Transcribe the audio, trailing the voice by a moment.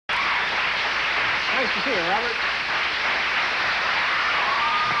Nice to see you, Robert.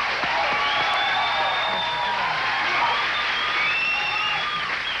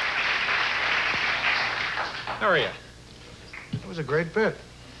 How are you? That was a great bit.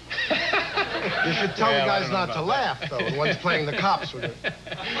 You should tell the guys not to laugh, though. The one's playing the cops with it. You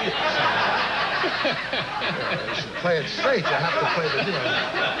should play it straight. You have to play the,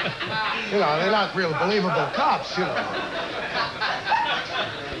 they're not real believable cops,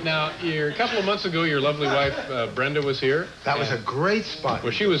 Now, a couple of months ago, your lovely wife, Brenda, was here. That was a great spot.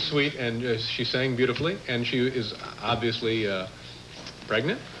 Well, she was sweet, and she sang beautifully, and she is obviously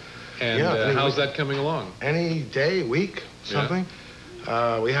pregnant. And yeah, how's that coming along? Any day, week, something.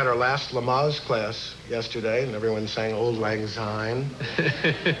 Yeah. We had our last Lamaze class yesterday, and everyone sang Old Lang Syne.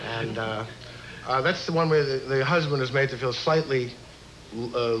 And that's the one where the husband is made to feel slightly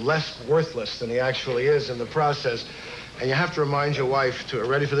less worthless than he actually is in the process. And you have to remind your wife to,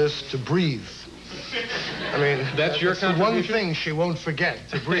 ready for this, to breathe. I mean, that's your the one thing she won't forget,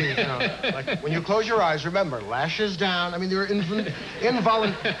 to breathe. Like when you close your eyes, remember, lashes down. I mean, they're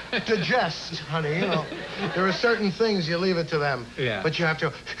involuntary. Digest, honey, There are certain things you leave it to them. Yeah. But you have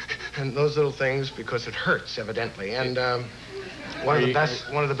to, and those little things, because it hurts, evidently. And one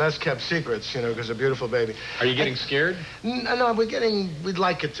of the best kept secrets, because a beautiful baby. Are you getting scared? No, we'd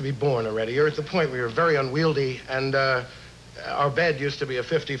like it to be born already. You're at the point where you're very unwieldy, and our bed used to be a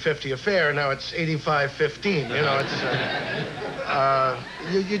 50-50 affair. Now it's 85-15.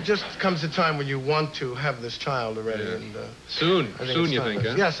 You just comes a time when you want to have this child already. Yeah. And soon, you think,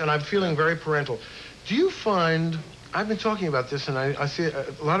 huh? Yes, and I'm feeling very parental. Do you find, I've been talking about this, and I see a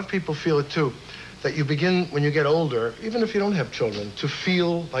lot of people feel it too, that you begin, when you get older, even if you don't have children, to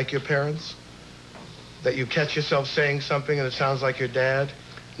feel like your parents? That you catch yourself saying something and it sounds like your dad?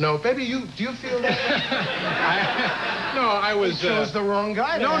 No, baby, do you feel that? I was... You chose the wrong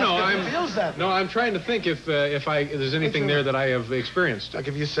guy to ask if he feels that. No, I'm trying to think if there's anything there that I have experienced. Like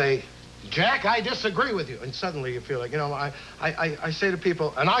if you say, Jack, I disagree with you, and suddenly you feel like, I say to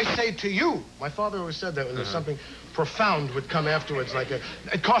people, and I say to you, my father always said that when there's something profound would come afterwards, like it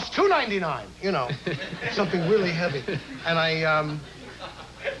costs $2.99, something really heavy. And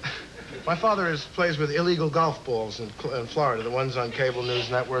my father plays with illegal golf balls in Florida, the ones on cable news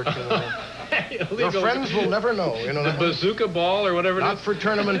network. Your friends will never know. The bazooka ball or whatever it is? Not for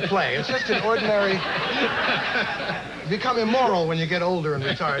tournament play. It's just an ordinary... You become immoral when you get older and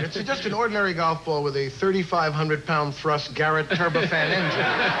retired. It's just an ordinary golf ball with a 3,500-pound thrust Garrett turbofan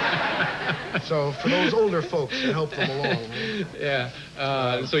engine. So for those older folks, to help them along. Yeah.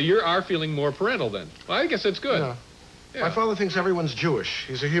 So you are feeling more parental then. Well, I guess that's good. Yeah. My father thinks everyone's Jewish.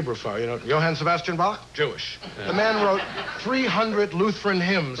 He's a Hebrewophile, Johann Sebastian Bach, Jewish. Yeah. The man wrote 300 Lutheran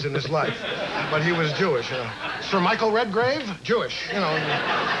hymns in his life, but he was Jewish, Sir Michael Redgrave, Jewish,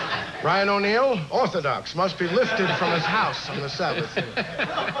 Ryan O'Neal, Orthodox, must be lifted from his house on the Sabbath.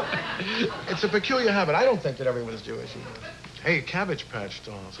 It's a peculiar habit. I don't think that everyone's Jewish. Hey, Cabbage Patch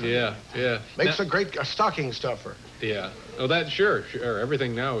dolls. Yeah. Makes a great stocking stuffer. Yeah. Oh, sure.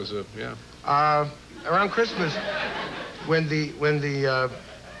 Everything now is around Christmas, when the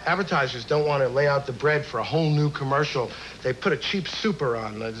advertisers don't want to lay out the bread for a whole new commercial, they put a cheap super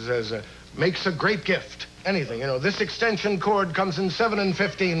on that says, makes a great gift. Anything, this extension cord comes in 7 and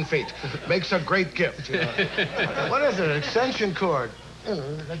 15 feet. Makes a great gift. What is it, an extension cord?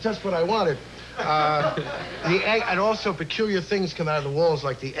 That's just what I wanted. The egg, and also peculiar things come out of the walls,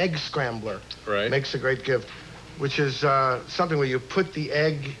 like the egg scrambler. Right. Makes a great gift, which is something where you put the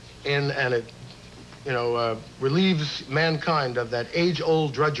egg in and it relieves mankind of that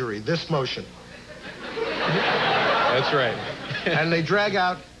age-old drudgery, this motion. That's right. And they drag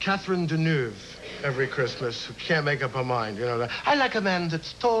out Catherine Deneuve every Christmas, who can't make up her mind, I like a man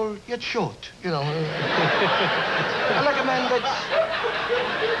that's tall yet short, I like a man that's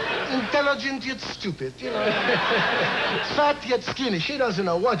intelligent yet stupid, fat yet skinny. She doesn't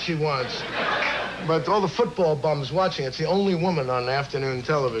know what she wants. But all the football bums watching, it's the only woman on afternoon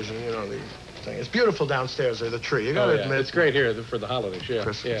television, It's beautiful downstairs there, the tree. You gotta admit. It's great here for the holidays, yeah.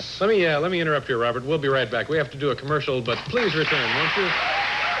 Christmas. Yeah. Let me interrupt you, Robert. We'll be right back. We have to do a commercial, but please return, won't you?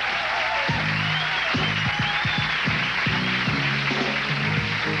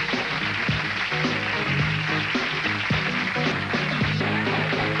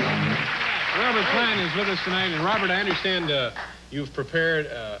 Robert Klein is with us tonight, and Robert, I understand you've prepared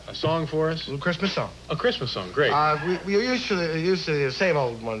a song for us. A little Christmas song. A Christmas song, great. We used to the same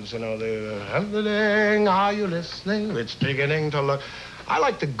old ones, everything, are you listening? It's beginning to look. I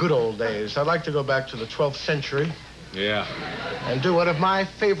like the good old days. I'd like to go back to the 12th century. Yeah. And do one of my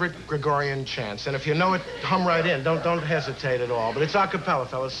favorite Gregorian chants. And if you know it, hum right in. Don't hesitate at all. But it's a cappella,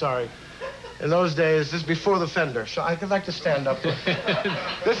 fellas, sorry. In those days, this is before the Fender, so I'd like to stand up.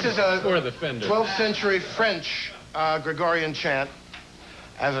 This is a Before the Fender. 12th century French Gregorian chant.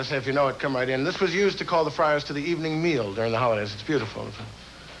 As I say, if you know it, come right in. This was used to call the friars to the evening meal during the holidays. It's beautiful.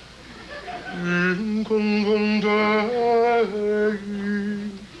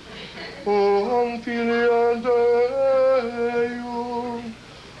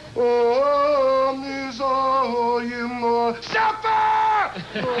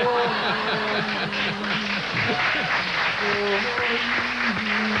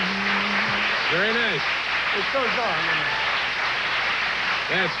 Very nice. It goes on.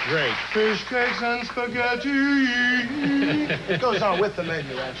 That's great. Fish cakes and spaghetti. It goes on with the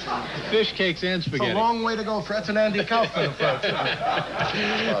menu, actually. Fish cakes and spaghetti. It's a long way to go. That's an Andy Kaufman approach.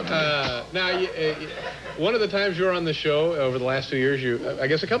 Now, one of the times you were on the show over the last 2 years, I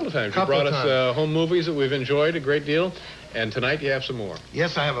guess a couple of times, you brought us home movies that we've enjoyed a great deal. And tonight you have some more.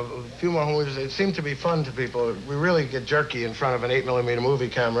 Yes, I have a few more home movies. It seemed to be fun to people. We really get jerky in front of an 8mm movie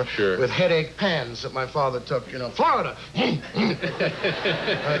camera. Sure. With headache pans that my father took, Florida.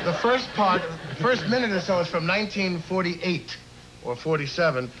 The first minute or so is from 1948 or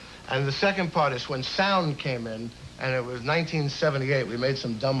 47. And the second part is when sound came in, and it was 1978. We made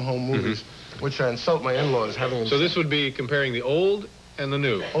some dumb home movies, which I insult my in-laws having them. So this would be comparing the old and the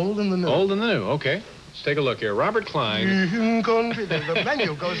new. Old and the new. Old and the new, okay. Let's take a look here. Robert Klein. The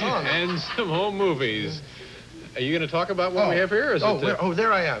menu goes on. And some home movies. Are you going to talk about what we have here? Or is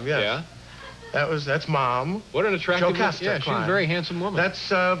there I am, yes. Yeah? That's Mom. What an attractive... Joe Castor, yeah, she's a very handsome woman. That's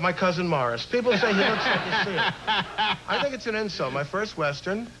my cousin Morris. People say he looks like a seal. I think it's an insult. My first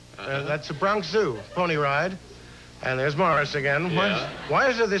Western. That's a Bronx Zoo pony ride. And there's Morris again. Yeah. Why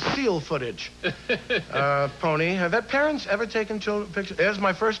is there this seal footage? Pony. Have parents ever taken pictures? There's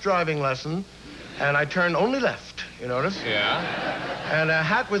my first driving lesson. And I turn only left, you notice? Yeah. And a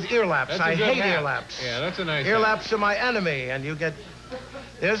hat with ear laps. I hate ear laps. Yeah, that's a nice Ear laps are my enemy, and you get...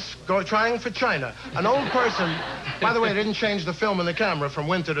 trying for China. An old person... By the way, I didn't change the film and the camera from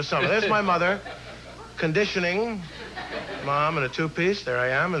winter to summer. There's my mother, conditioning, Mom in a two-piece. There I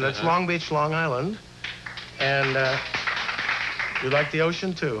am, and that's Long Beach, Long Island. And you like the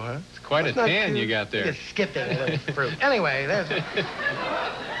ocean, too, huh? It's quite a tan you got there. Just skipping a fruit. Anyway, there's...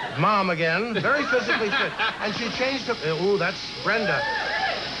 Mom again, very physically fit. And she changed her... Ooh, that's Brenda.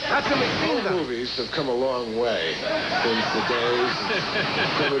 That's a machine gun. Movies have come a long way since the days of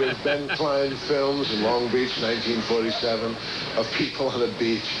primitive Ben Klein films in Long Beach, 1947, of people on a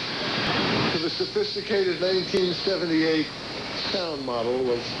beach, to the sophisticated 1978 sound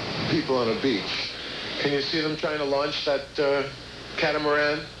model of people on a beach. Can you see them trying to launch that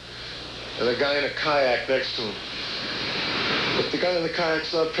catamaran? And a guy in a kayak next to him. But the guy in the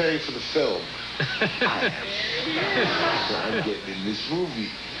kayak's not paying for the film. I am. So I'm getting in this movie.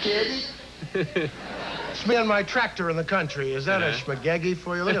 Get it? It's me on my tractor in the country. Is that a schmagegi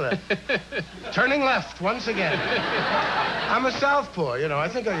for you? Look at that. Turning left once again. I'm a southpaw, I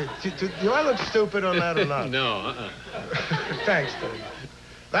think do I look stupid on that or not? No, Thanks, Dave.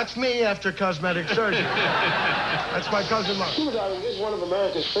 That's me after cosmetic surgery. That's my cousin Mark. Scuba diving is one of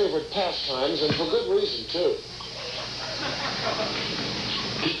America's favorite pastimes, and for good reason, too.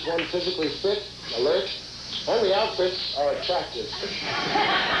 Keeps one physically fit, alert, and the outfits are attractive.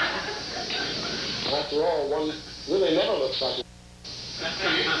 After all, one really never looks like it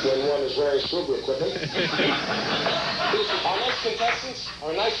when one is wearing scuba equipment. Our next contestants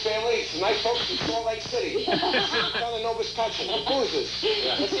are a nice family, some nice folks from Salt Lake City. Down in Nova Scotia, the Boozers.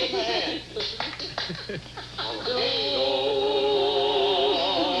 Let's give them a hand.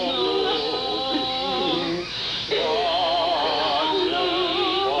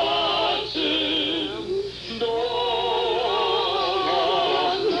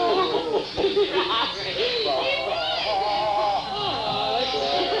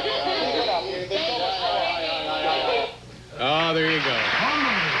 Oh, there you go.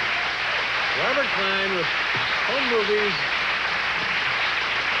 Robert Klein with home movies,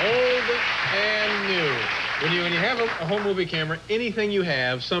 old and new. When you have a home movie camera, anything you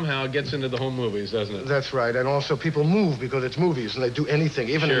have somehow gets into the home movies, doesn't it? That's right. And also people move because it's movies and they do anything,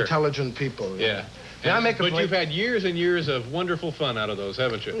 even intelligent people. Yeah. But you've had years and years of wonderful fun out of those,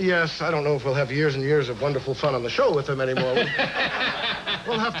 haven't you? Yes, I don't know if we'll have years and years of wonderful fun on the show with them anymore.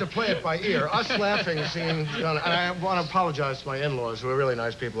 We'll have to play it by ear. Us laughing seems... And I want to apologize to my in-laws, who are really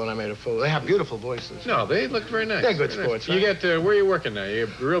nice people, and I made a fool. They have beautiful voices. No, they look very nice. They're good sports. You get... where are you working now? You're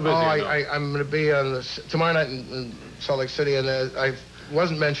real busy. I'm going to be on tomorrow night in Salt Lake City, and I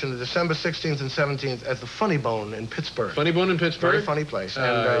wasn't mentioned, December 16th and 17th at the Funny Bone in Pittsburgh. Funny Bone in Pittsburgh? Very funny place.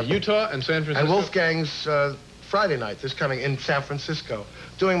 And Utah and San Francisco. And Wolfgang's Friday night, this coming in San Francisco,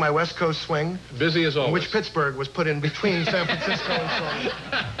 doing my West Coast swing. Busy as always. Which Pittsburgh was put in between San Francisco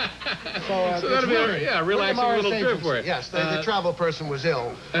and Florida. So that'll be a relaxing little trip for you. Yes, the travel person was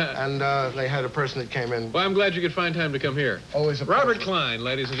ill, and they had a person that came in. Well, I'm glad you could find time to come here. Always a Robert pleasure. Klein,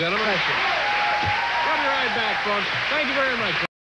 ladies and gentlemen. Thank you. We'll be right back, folks. Thank you very much.